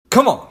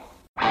Come on.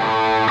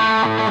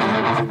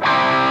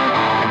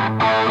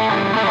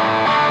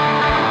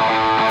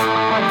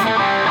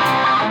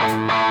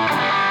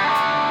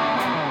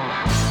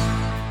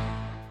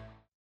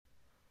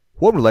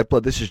 Welcome to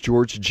Lifeblood. This is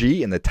George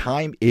G, and the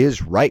time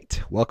is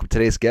right. Welcome to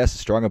today's guest,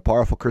 strong and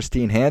powerful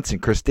Christine Hanson.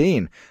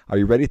 Christine, are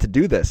you ready to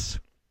do this?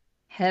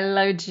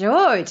 Hello,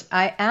 George.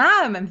 I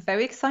am. I'm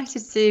very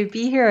excited to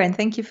be here, and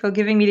thank you for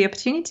giving me the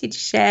opportunity to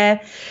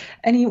share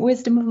any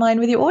wisdom of mine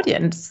with your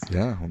audience.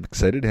 Yeah, I'm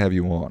excited to have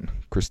you on.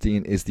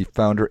 Christine is the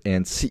founder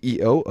and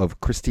CEO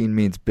of Christine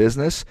Means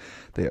Business.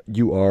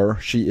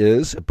 She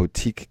is a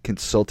boutique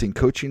consulting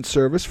coaching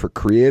service for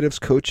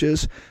creatives,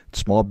 coaches,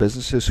 small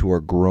businesses who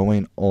are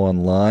growing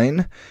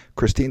online.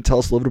 Christine, tell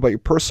us a little bit about your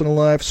personal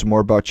life, some more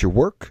about your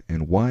work,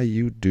 and why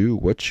you do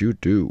what you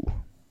do.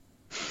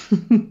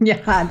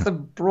 Yeah, it's a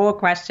broad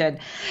question.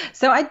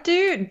 So I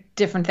do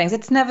different things.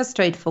 It's never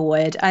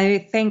straightforward. I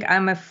think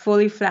I'm a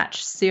fully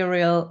fledged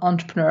serial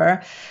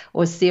entrepreneur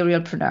or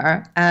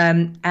serialpreneur.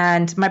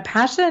 And my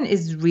passion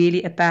is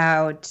really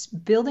about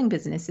building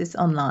businesses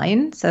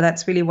online. So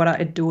that's really what I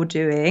adore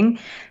doing.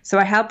 So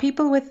I help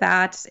people with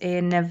that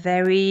in a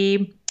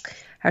very,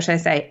 how should I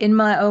say, in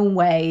my own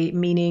way,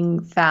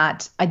 meaning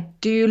that I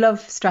do love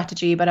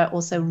strategy, but I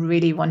also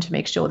really want to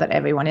make sure that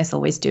everyone is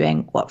always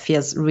doing what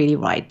feels really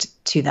right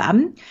to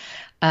them.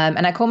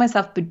 And I call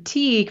myself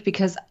boutique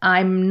because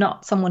I'm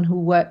not someone who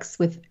works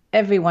with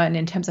everyone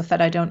in terms of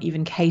that I don't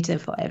even cater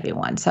for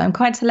everyone. So I'm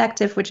quite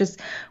selective, which is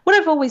what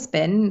I've always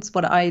been. It's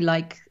what I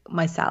like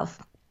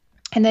myself.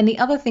 And then the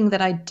other thing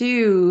that I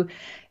do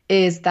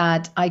is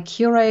that I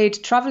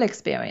curate travel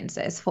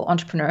experiences for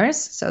entrepreneurs.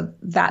 So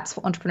that's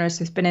for entrepreneurs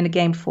who've been in the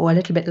game for a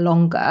little bit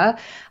longer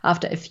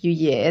after a few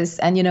years.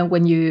 And,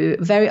 when you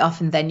very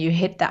often then you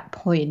hit that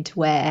point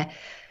where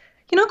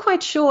you're not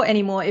quite sure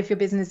anymore if your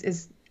business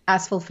is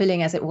as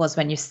fulfilling as it was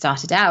when you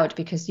started out,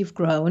 because you've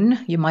grown,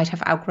 you might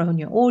have outgrown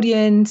your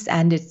audience,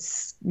 and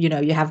it's,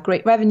 you have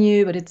great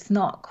revenue, but it's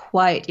not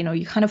quite,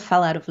 you kind of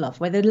fell out of love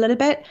with it a little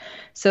bit.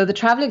 So the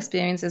travel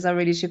experiences are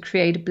really to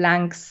create a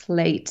blank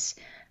slate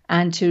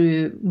and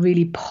to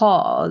really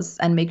pause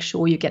and make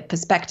sure you get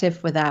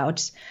perspective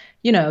without,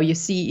 your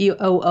CEO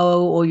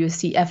or your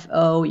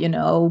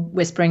CFO,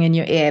 whispering in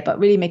your ear, but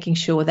really making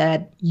sure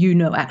that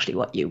actually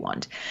what you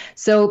want.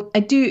 So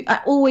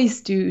I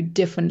always do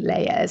different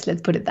layers,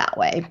 let's put it that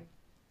way.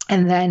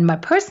 And then my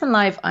personal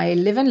life, I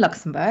live in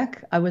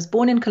Luxembourg. I was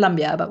born in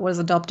Colombia, but was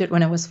adopted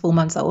when I was 4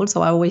 months old.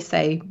 So I always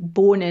say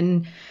born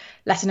in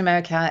Latin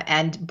America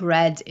and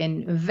bred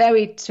in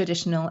very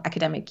traditional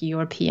academic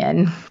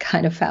European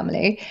kind of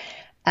family.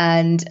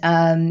 And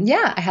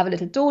I have a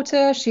little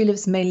daughter. She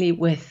lives mainly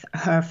with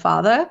her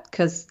father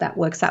because that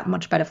works out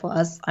much better for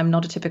us. I'm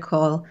not a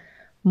typical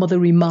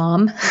mothery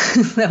mom,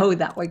 so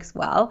that works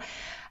well.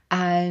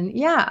 And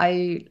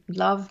I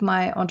love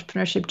my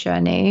entrepreneurship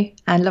journey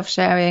and love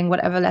sharing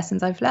whatever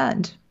lessons I've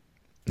learned.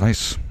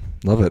 Nice.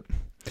 Love it.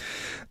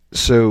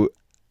 So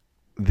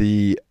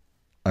the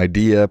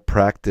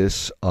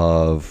practice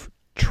of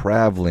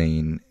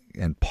traveling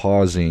and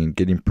pausing,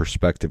 getting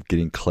perspective,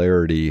 getting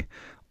clarity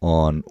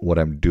on what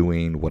I'm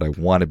doing, what I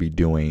want to be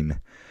doing,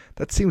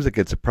 that seems like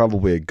it's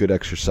probably a good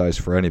exercise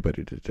for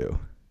anybody to do.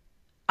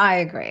 I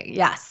agree.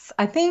 Yes.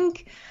 I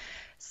think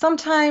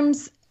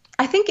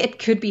it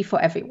could be for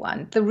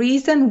everyone. The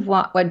reason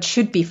why it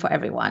should be for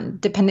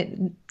everyone,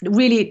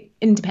 really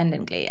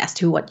independently as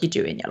to what you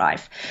do in your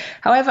life.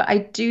 However, I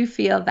do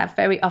feel that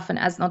very often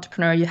as an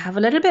entrepreneur, you have a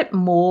little bit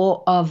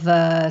more of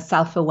a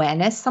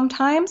self-awareness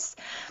sometimes.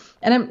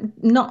 And I'm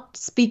not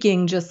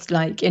speaking just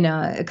like in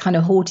a kind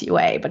of haughty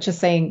way, but just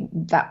saying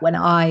that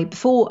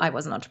before I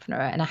was an entrepreneur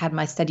and I had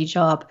my steady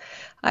job,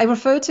 I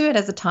refer to it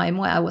as a time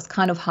where I was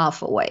kind of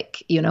half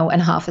awake,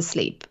 and half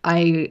asleep.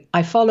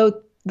 I followed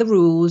the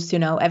rules,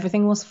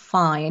 everything was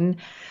fine.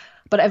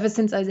 But ever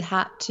since I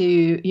had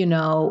to,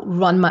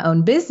 run my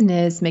own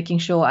business, making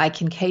sure I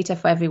can cater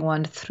for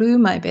everyone through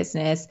my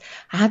business,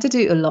 I had to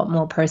do a lot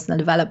more personal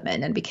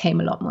development and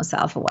became a lot more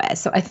self-aware.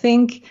 So I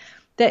think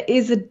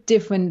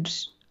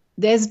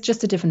there's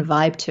just a different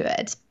vibe to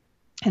it.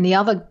 And the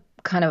other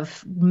kind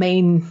of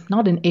main,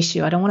 not an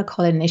issue, I don't want to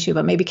call it an issue,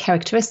 but maybe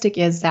characteristic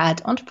is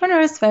that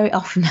entrepreneurs very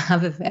often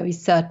have a very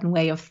certain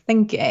way of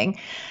thinking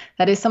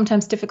that is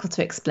sometimes difficult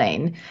to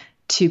explain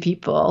to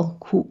people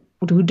who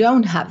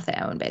don't have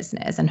their own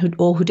business and who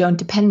don't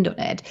depend on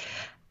it.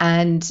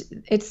 And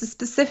it's a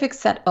specific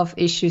set of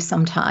issues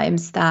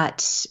sometimes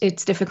that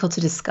it's difficult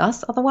to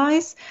discuss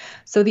otherwise.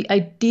 So the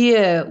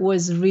idea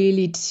was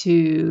really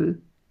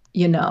to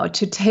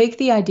take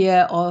the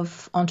idea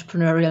of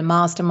entrepreneurial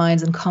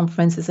masterminds and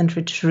conferences and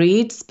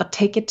retreats, but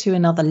take it to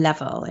another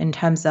level in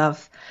terms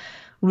of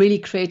really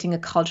creating a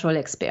cultural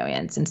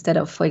experience instead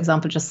of, for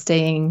example, just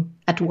staying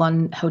at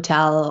one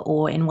hotel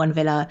or in one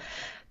villa.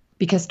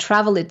 Because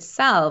travel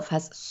itself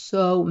has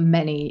so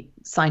many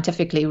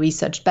scientifically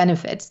researched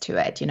benefits to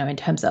it, in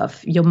terms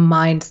of your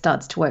mind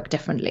starts to work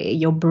differently,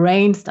 your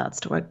brain starts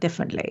to work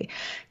differently.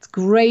 It's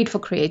great for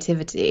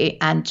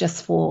creativity and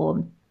just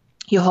for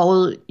your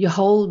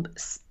whole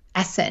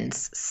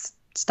essence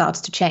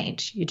starts to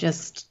change.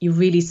 You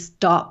really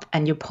stop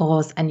and you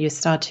pause and you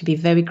start to be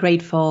very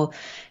grateful,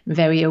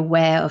 very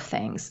aware of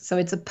things. So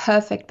it's a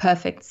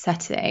perfect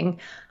setting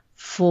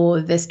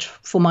for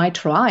my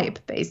tribe,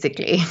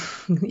 basically.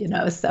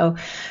 So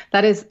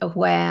that is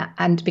where,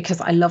 and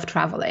because I love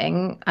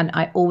traveling, and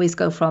I always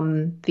go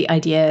from the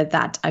idea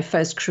that I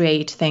first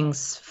create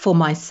things for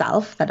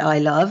myself that I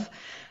love,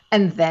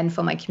 and then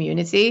for my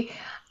community.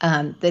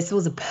 This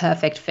was a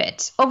perfect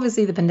fit.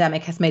 Obviously, the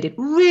pandemic has made it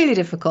really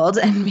difficult,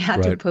 and we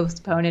had to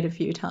postpone it a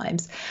few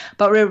times,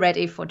 but we're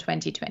ready for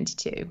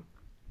 2022.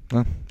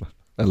 Well,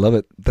 I love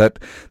it. That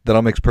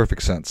all makes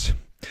perfect sense.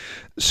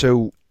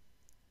 So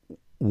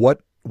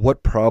what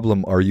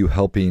problem are you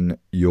helping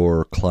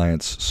your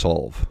clients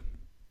solve?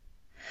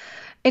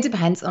 It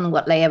depends on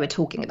what layer we're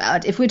talking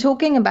about. If we're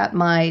talking about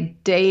my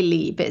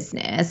daily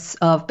business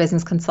of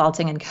business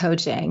consulting and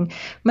coaching,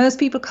 most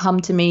people come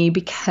to me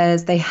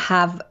because they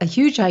have a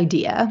huge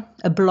idea,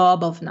 a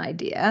blob of an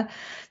idea.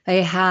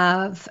 They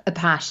have a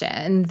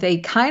passion. They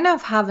kind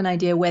of have an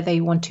idea where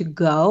they want to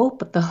go,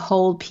 but the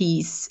whole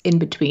piece in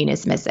between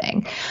is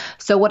missing.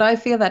 So what I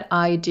feel that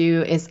I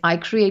do is I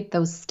create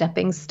those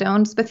stepping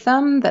stones with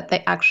them that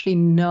they actually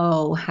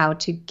know how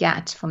to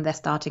get from their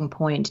starting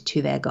point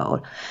to their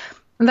goal.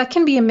 And that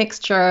can be a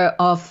mixture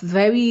of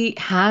very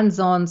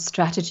hands-on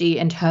strategy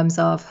in terms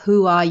of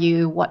who are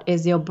you, what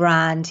is your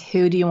brand,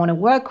 who do you want to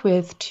work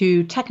with,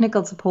 to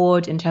technical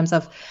support in terms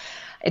of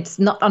it's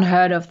not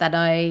unheard of that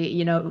I,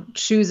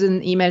 choose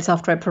an email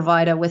software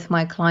provider with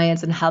my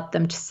clients and help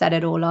them to set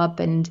it all up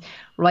and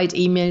write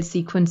email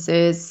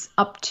sequences,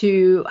 up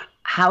to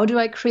how do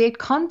I create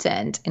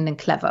content in a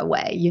clever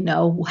way?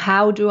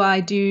 How do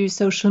I do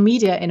social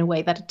media in a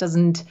way that it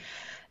doesn't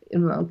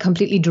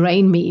completely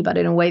drain me, but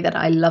in a way that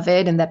I love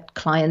it and that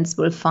clients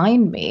will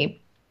find me.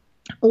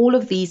 All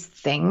of these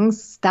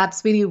things,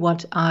 that's really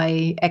what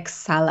I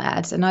excel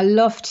at. And I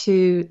love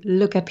to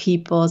look at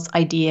people's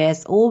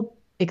ideas or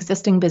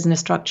existing business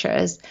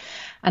structures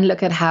and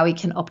look at how we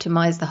can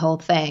optimize the whole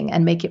thing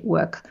and make it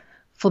work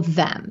for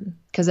them,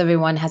 because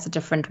everyone has a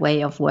different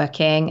way of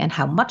working and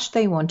how much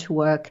they want to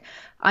work.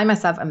 I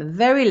myself, I'm a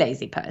very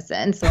lazy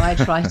person, so I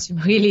try to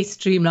really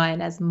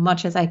streamline as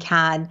much as I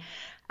can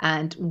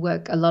and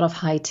work a lot of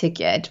high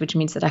ticket, which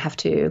means that I have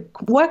to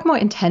work more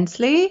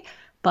intensely,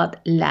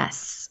 but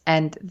less.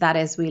 And that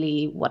is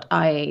really what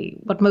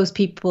most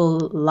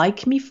people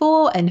like me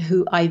for and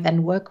who I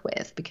then work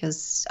with,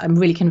 because I'm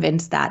really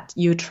convinced that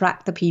you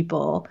attract the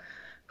people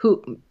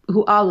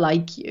who are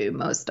like you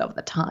most of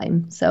the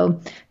time.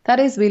 So that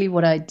is really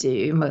what I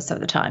do most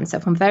of the time. So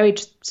from very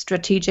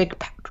strategic,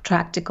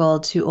 practical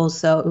to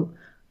also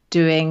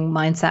doing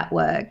mindset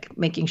work,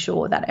 making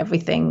sure that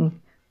everything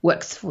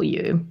works for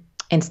you,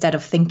 instead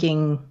of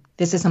thinking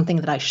this is something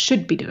that I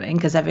should be doing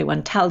because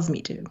everyone tells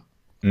me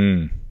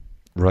to.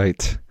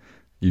 Right.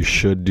 You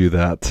should do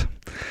that.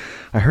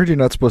 I heard you're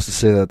not supposed to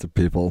say that to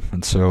people,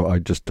 and so I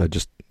just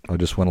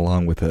went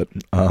along with it.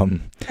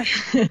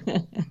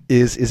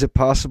 Is it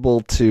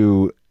possible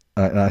to?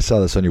 And I saw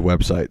this on your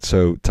website.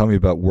 So tell me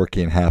about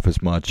working half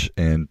as much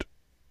and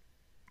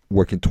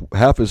working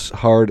half as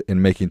hard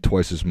and making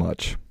twice as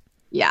much.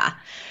 Yeah,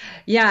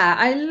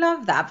 I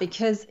love that,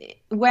 because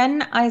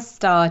when I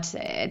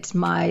started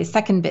my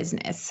second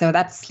business, so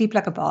that's Sleep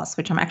Like a Boss,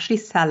 which I'm actually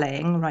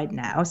selling right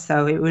now.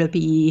 So it will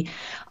be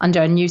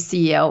under a new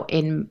CEO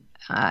in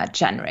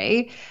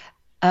January.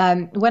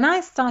 When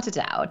I started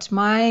out,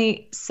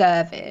 my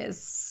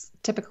service,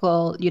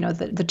 typical,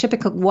 the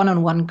typical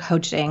one-on-one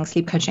coaching,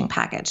 sleep coaching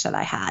package that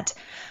I had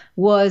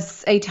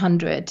was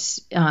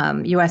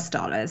 $800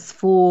 US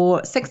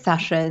for 6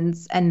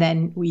 sessions. And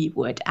then we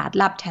would add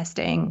lab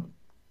testing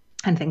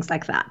and things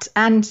like that.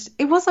 And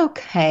it was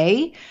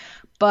okay,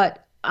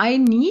 but I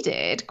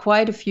needed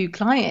quite a few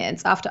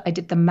clients after I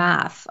did the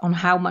math on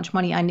how much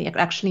money I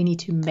actually need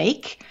to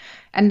make.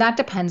 And that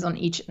depends on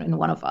each and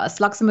one of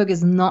us. Luxembourg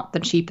is not the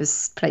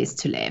cheapest place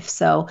to live.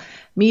 So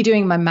me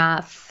doing my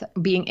math,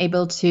 being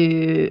able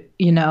to,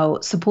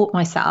 support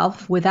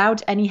myself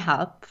without any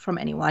help from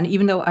anyone,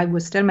 even though I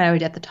was still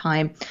married at the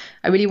time,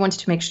 I really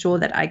wanted to make sure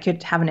that I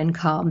could have an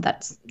income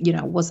that,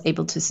 was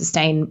able to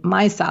sustain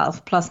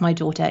myself plus my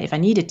daughter if I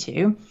needed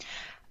to.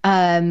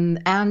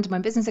 And my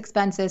business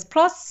expenses,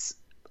 plus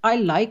I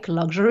like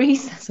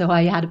luxuries, so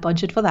I had a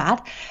budget for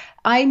that.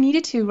 I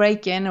needed to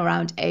rake in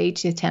around $8,000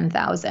 to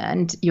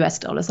 $10,000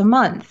 US a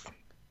month.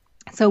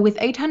 So with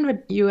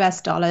 $800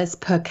 US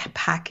per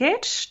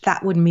package,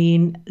 that would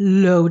mean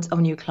loads of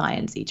new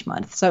clients each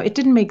month. So it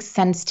didn't make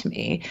sense to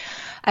me.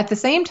 At the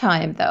same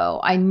time, though,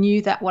 I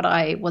knew that what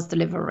I was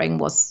delivering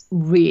was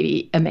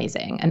really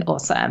amazing and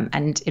awesome.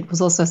 And it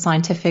was also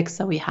scientific.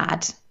 So we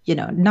had,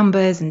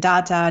 numbers and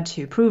data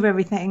to prove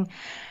everything.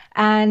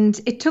 And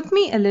it took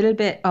me a little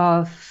bit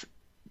of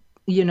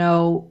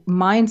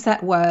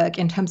mindset work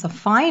in terms of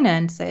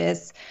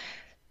finances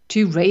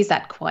to raise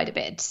that quite a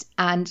bit.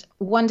 And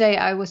one day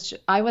I was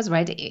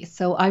ready.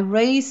 So I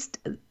raised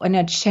and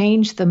I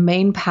changed the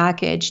main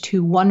package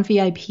to one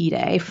VIP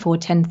day for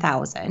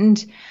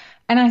 10,000.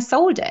 And I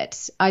sold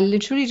it. I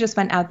literally just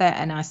went out there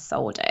and I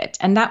sold it.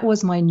 And that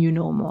was my new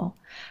normal,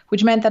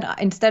 which meant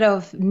that instead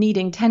of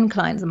needing 10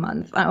 clients a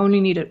month, I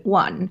only needed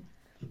one.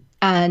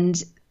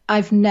 And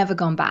I've never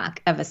gone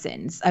back ever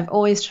since. I've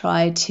always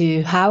tried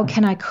to, how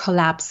can I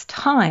collapse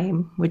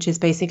time, which is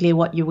basically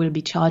what you will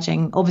be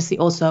charging, obviously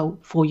also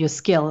for your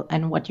skill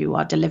and what you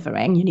are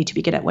delivering. You need to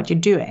be good at what you're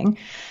doing.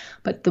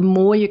 But the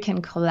more you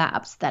can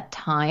collapse that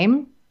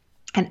time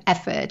and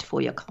effort for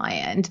your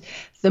client,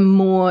 the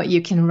more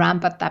you can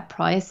ramp up that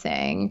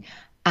pricing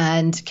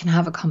and can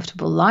have a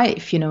comfortable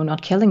life,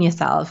 not killing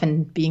yourself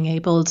and being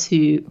able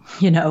to,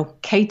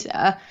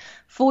 cater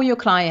for your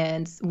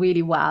clients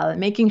really well,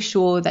 making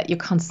sure that you're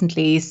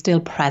constantly still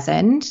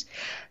present,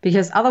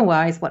 because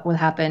otherwise what will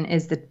happen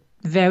is the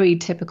very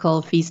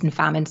typical feast and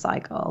famine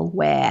cycle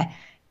where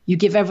you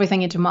give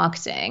everything into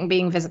marketing,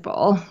 being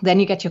visible,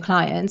 then you get your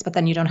clients, but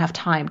then you don't have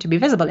time to be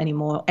visible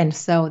anymore. And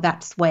so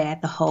that's where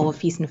the whole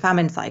feast and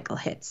famine cycle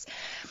hits.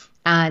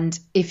 And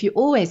if you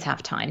always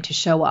have time to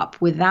show up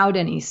without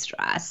any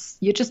stress,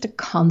 you're just a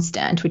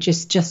constant, which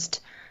is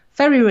just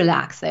very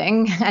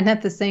relaxing. And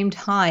at the same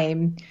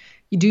time,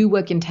 you do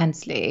work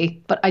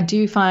intensely. But I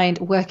do find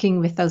working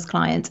with those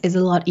clients is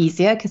a lot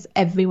easier because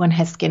everyone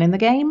has skin in the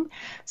game.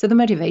 So the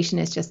motivation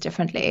is just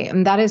differently.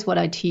 And that is what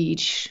I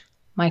teach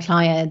my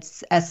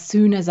clients as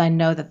soon as I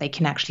know that they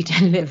can actually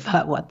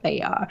deliver what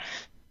they are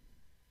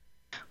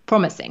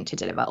promising to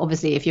deliver.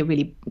 Obviously, if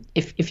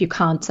you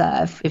can't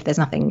serve, if there's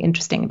nothing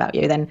interesting about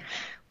you, then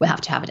we'll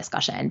have to have a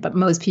discussion. But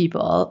most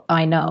people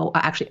I know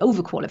are actually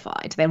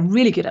overqualified. They're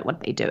really good at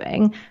what they're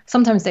doing.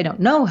 Sometimes they don't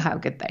know how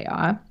good they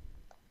are.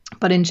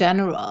 But in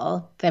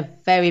general, they're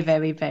very,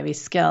 very, very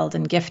skilled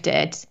and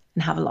gifted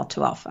and have a lot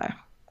to offer.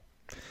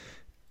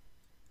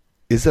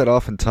 Is that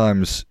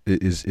oftentimes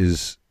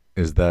is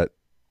that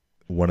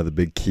one of the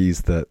big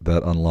keys that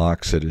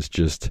unlocks it, is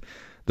just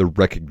the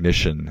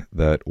recognition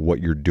that what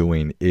you're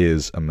doing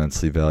is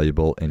immensely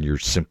valuable and you're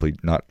simply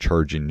not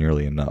charging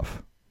nearly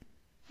enough?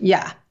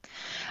 Yeah.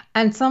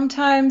 And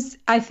sometimes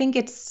I think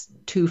it's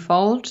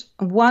twofold.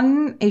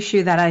 One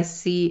issue that I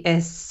see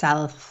is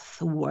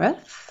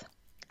self-worth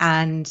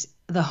and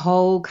the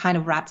whole kind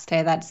of rap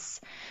stare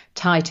that's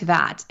tied to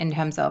that, in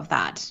terms of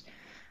that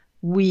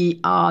we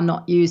are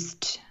not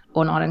used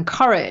or not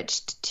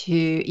encouraged to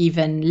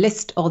even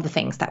list all the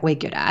things that we're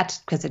good at,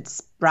 because it's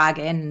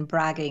bragging, and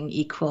bragging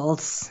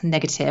equals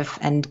negative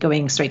and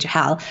going straight to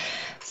hell.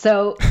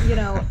 So,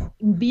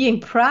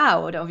 being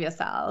proud of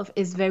yourself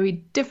is very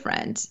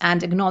different,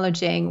 and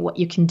acknowledging what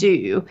you can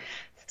do.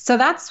 So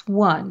that's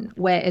one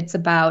where it's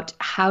about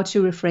how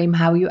to reframe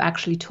how you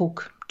actually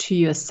talk to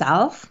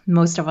yourself.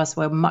 Most of us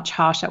were much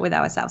harsher with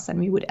ourselves than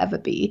we would ever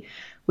be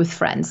with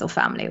friends or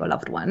family or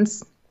loved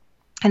ones.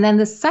 And then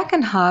the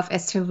second half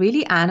is to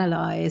really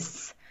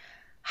analyze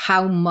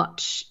how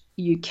much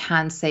you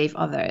can save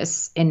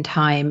others in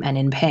time and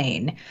in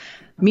pain.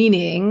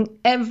 Meaning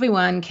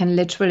everyone can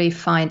literally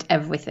find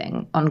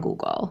everything on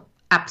Google.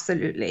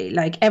 Absolutely.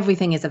 Like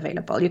everything is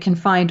available. You can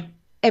find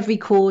every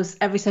course,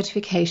 every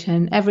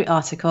certification, every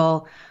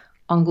article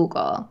on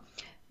Google.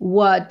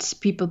 What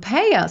people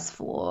pay us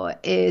for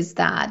is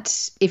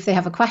that if they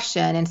have a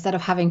question, instead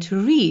of having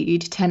to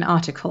read 10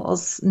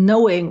 articles,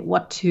 knowing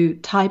what to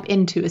type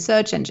into a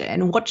search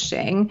engine,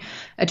 watching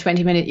a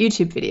 20-minute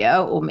YouTube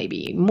video, or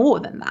maybe more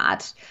than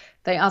that,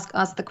 they ask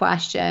us the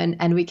question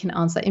and we can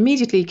answer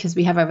immediately because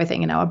we have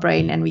everything in our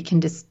brain and we can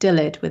distill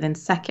it within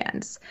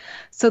seconds.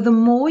 So the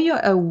more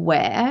you're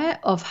aware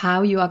of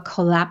how you are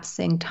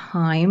collapsing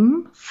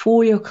time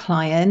for your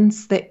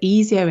clients, the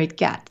easier it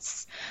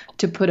gets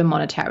to put a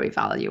monetary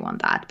value on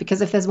that. Because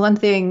if there's one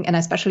thing, and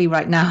especially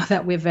right now,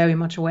 that we're very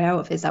much aware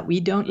of, is that we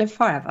don't live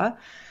forever.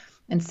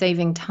 And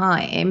saving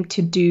time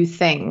to do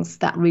things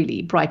that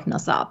really brighten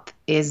us up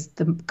is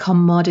the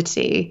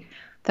commodity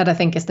that I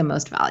think is the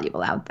most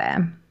valuable out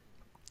there.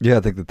 Yeah, I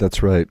think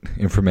that's right.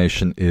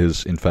 Information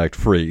is, in fact,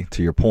 free,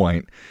 to your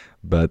point,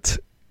 but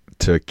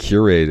to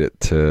curate it,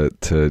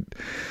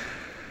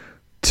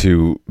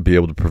 to be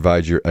able to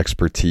provide your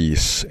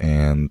expertise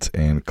and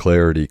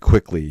clarity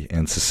quickly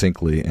and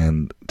succinctly,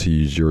 and to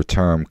use your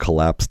term,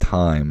 collapse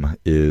time,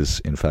 is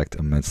in fact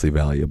immensely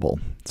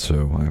valuable.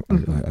 So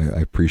I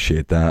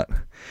appreciate that.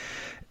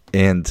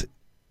 And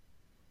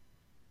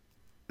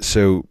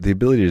so the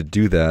ability to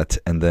do that,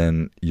 and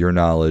then your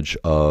knowledge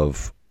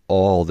of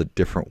all the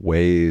different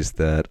ways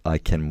that I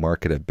can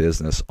market a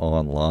business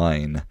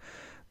online,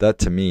 that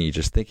to me,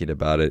 just thinking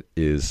about it,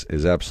 is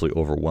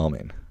absolutely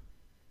overwhelming.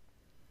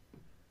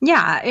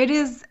 Yeah, it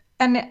is.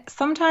 And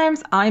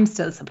sometimes I'm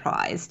still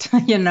surprised,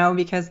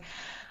 because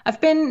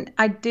I've been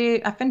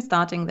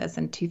starting this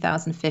in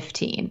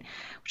 2015,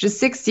 which is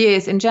 6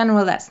 years. In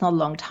general, that's not a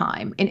long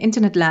time. In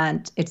internet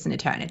land, it's an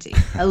eternity.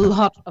 A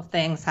lot of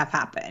things have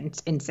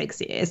happened in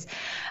 6 years.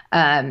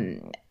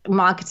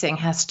 Marketing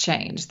has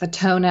changed. The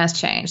tone has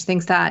changed.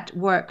 Things that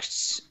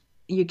worked,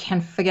 you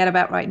can forget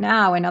about right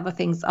now, and other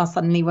things are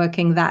suddenly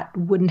working that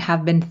wouldn't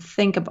have been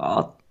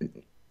thinkable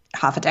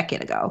half a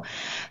decade ago.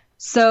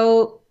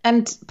 So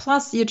And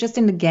plus, you're just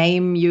in the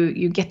game.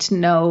 You get to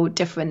know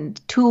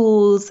different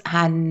tools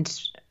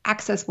and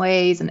access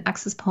ways and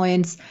access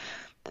points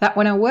that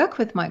when I work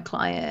with my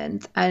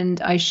clients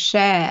and I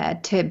share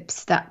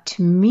tips that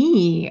to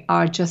me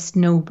are just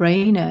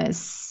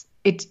no-brainers,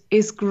 it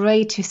is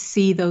great to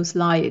see those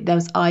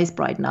eyes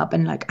brighten up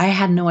and like I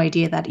had no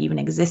idea that even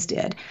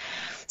existed.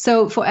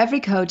 So for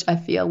every coach, I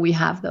feel we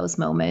have those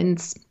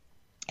moments.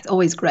 It's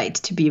always great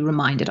to be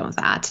reminded of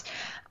that.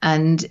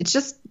 And it's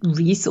just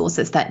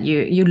resources that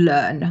you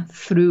learn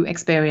through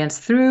experience,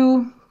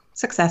 through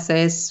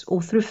successes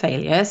or through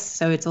failures.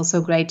 So it's also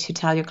great to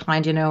tell your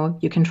client,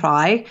 you can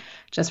try,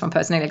 just from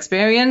personal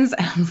experience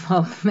and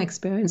from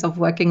experience of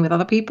working with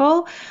other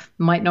people.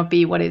 Might not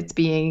be what it's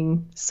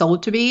being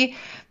sold to be.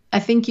 I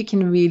think you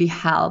can really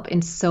help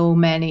in so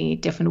many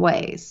different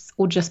ways,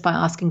 or just by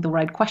asking the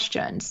right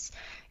questions.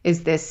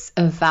 Is this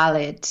a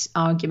valid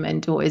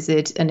argument, or is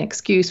it an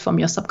excuse from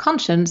your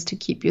subconscious to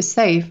keep you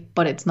safe,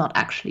 but it's not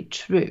actually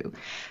true?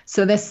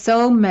 So there's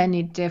so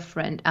many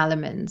different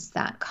elements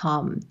that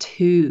come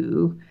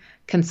to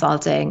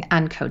consulting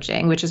and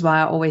coaching, which is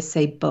why I always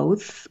say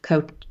both.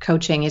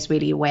 Coaching is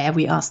really where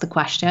we ask the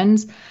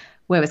questions,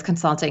 whereas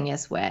consulting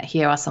is where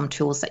here are some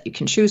tools that you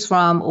can choose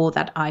from, or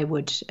that I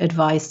would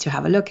advise to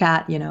have a look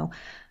at,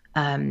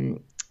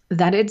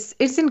 that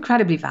it's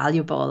incredibly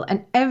valuable,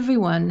 and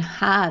everyone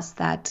has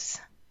that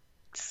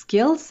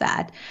skill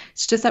set.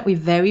 It's just that we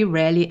very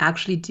rarely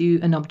actually do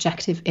an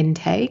objective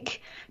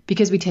intake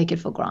because we take it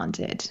for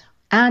granted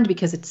and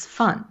because it's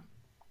fun.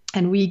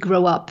 And we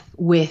grow up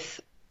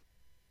with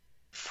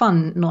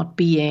fun not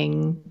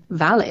being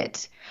valid.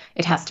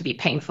 It has to be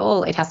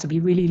painful. It has to be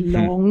really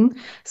long,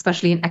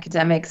 especially in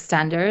academic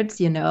standards.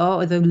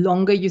 The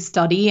longer you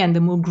study and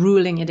the more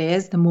grueling it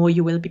is, the more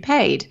you will be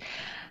paid.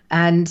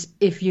 And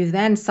if you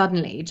then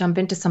suddenly jump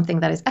into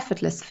something that is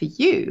effortless for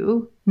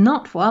you,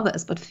 not for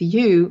others, but for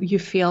you, you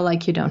feel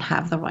like you don't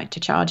have the right to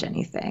charge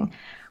anything,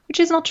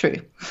 which is not true.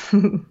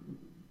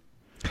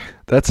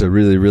 That's a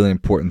really, really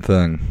important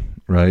thing,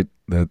 right?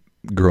 That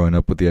growing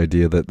up with the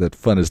idea that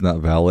fun is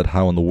not valid.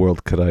 How in the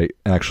world could I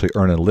actually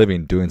earn a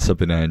living doing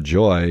something I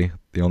enjoy?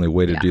 The only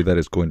way to do that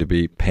is going to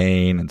be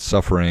pain and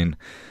suffering,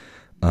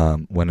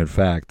 when in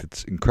fact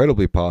it's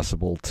incredibly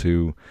possible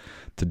to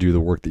do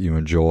the work that you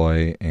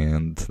enjoy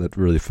and that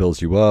really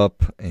fills you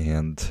up,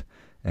 and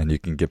you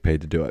can get paid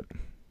to do it.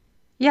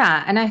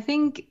 Yeah, and I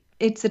think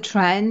it's a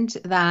trend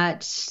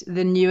that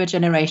the newer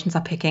generations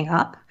are picking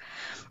up.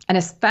 And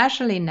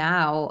especially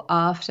now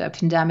after a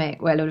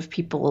pandemic where a lot of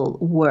people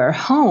were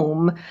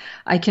home,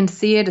 I can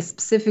see it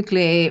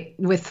specifically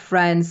with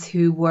friends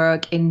who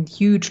work in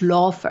huge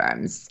law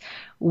firms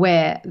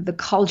where the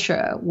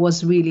culture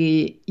was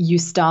really, you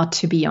start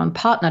to be on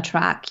partner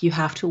track. You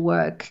have to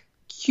work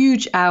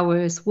huge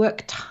hours,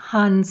 work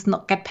tons,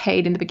 not get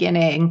paid in the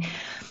beginning.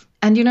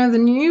 And,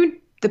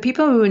 the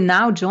people who are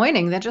now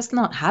joining, they're just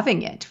not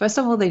having it. First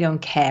of all, they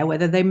don't care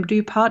whether they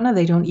do partner.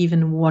 They don't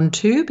even want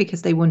to,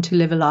 because they want to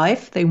live a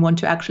life. They want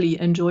to actually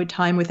enjoy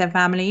time with their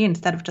family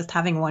instead of just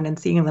having one and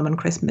seeing them on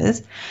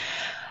Christmas.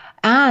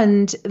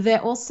 And they're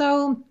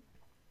also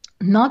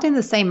not in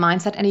the same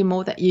mindset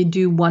anymore that you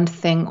do one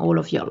thing all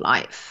of your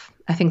life.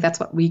 I think that's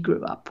what we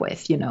grew up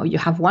with. You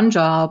have one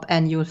job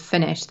and you'll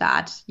finish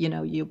that,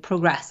 you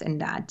progress in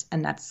that,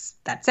 and that's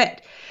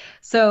it.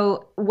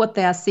 So what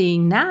they are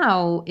seeing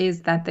now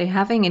is that they're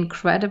having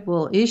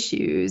incredible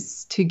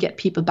issues to get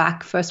people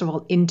back, first of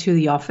all, into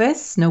the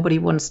office. Nobody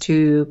wants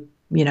to,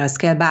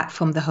 scale back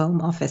from the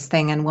home office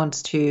thing and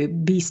wants to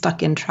be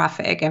stuck in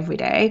traffic every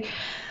day.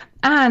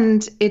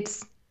 And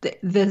it's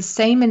the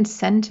same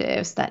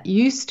incentives that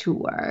used to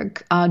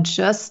work are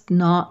just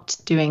not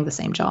doing the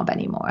same job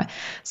anymore.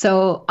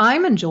 So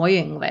I'm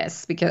enjoying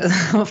this because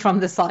from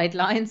the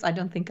sidelines, I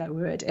don't think I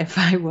would if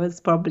I was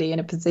probably in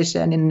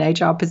an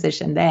HR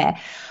position there.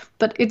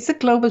 But it's a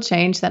global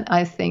change that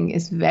I think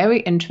is very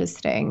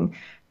interesting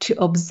to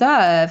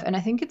observe. And I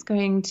think it's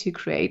going to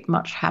create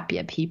much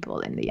happier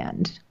people in the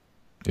end.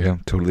 Yeah,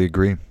 totally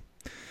agree.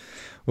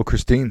 Well,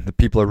 Christine, the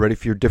people are ready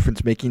for your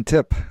difference-making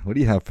tip. What do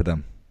you have for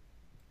them?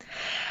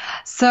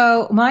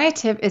 So my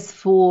tip is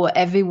for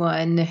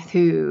everyone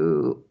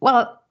who,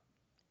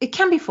 it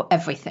can be for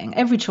everything,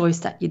 every choice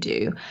that you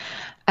do.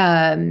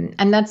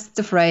 And that's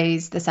the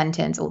phrase, the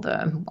sentence, or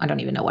I don't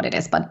even know what it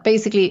is. But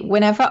basically,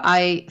 whenever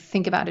I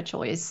think about a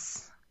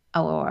choice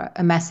or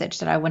a message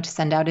that I want to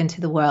send out into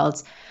the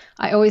world,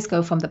 I always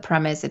go from the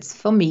premise, it's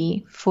for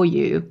me, for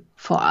you,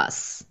 for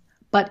us.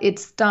 But it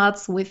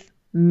starts with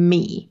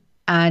me.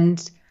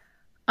 And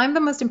I'm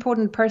the most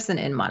important person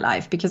in my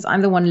life because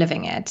I'm the one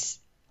living it.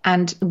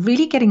 And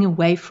really getting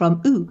away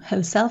from,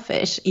 how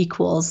selfish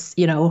equals,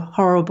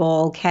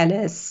 horrible,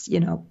 careless,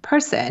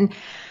 person.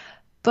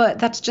 But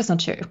that's just not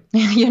true,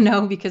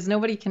 because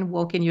nobody can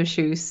walk in your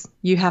shoes.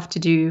 You have to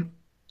do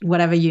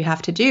whatever you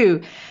have to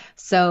do.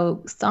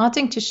 So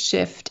starting to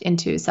shift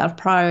into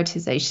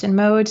self-prioritization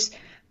mode,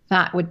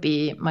 that would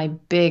be my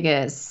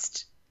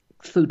biggest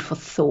food for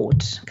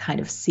thought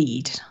kind of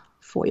seed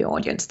for your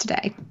audience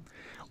today.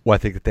 Well, I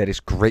think that is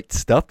great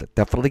stuff. That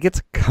definitely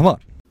gets, come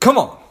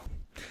on.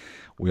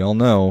 we all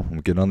know when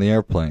we get on the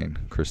airplane,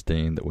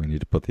 Christine, that we need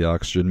to put the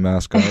oxygen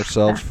mask on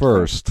ourselves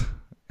first.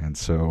 And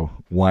so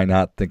why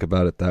not think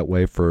about it that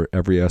way for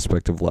every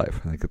aspect of life?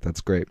 I think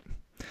that's great.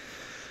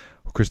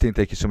 Well, Christine,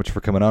 thank you so much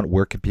for coming on.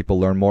 Where can people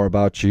learn more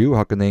about you?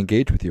 How can they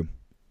engage with you?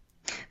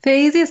 The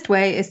easiest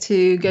way is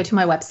to go to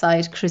my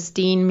website,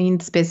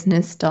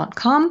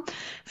 christinemeansbusiness.com.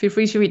 Feel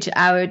free to reach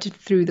out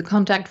through the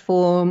contact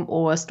form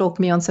or stalk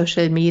me on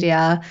social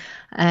media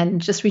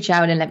and just reach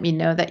out and let me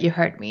know that you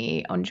heard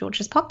me on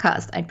George's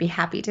podcast. I'd be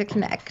happy to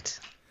connect.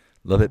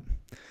 Love it.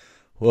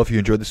 Well, if you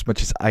enjoyed this as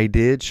much as I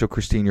did, show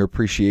Christine your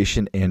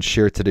appreciation and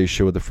share today's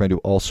show with a friend who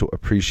also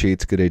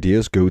appreciates good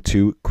ideas. Go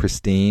to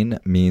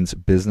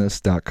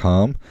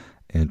christinemeansbusiness.com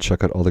and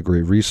check out all the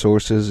great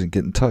resources and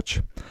get in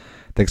touch.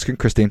 Thanks again,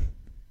 Christine.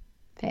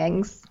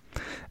 Thanks.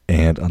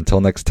 And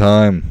until next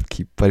time,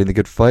 keep fighting the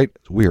good fight.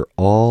 We are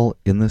all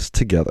in this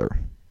together.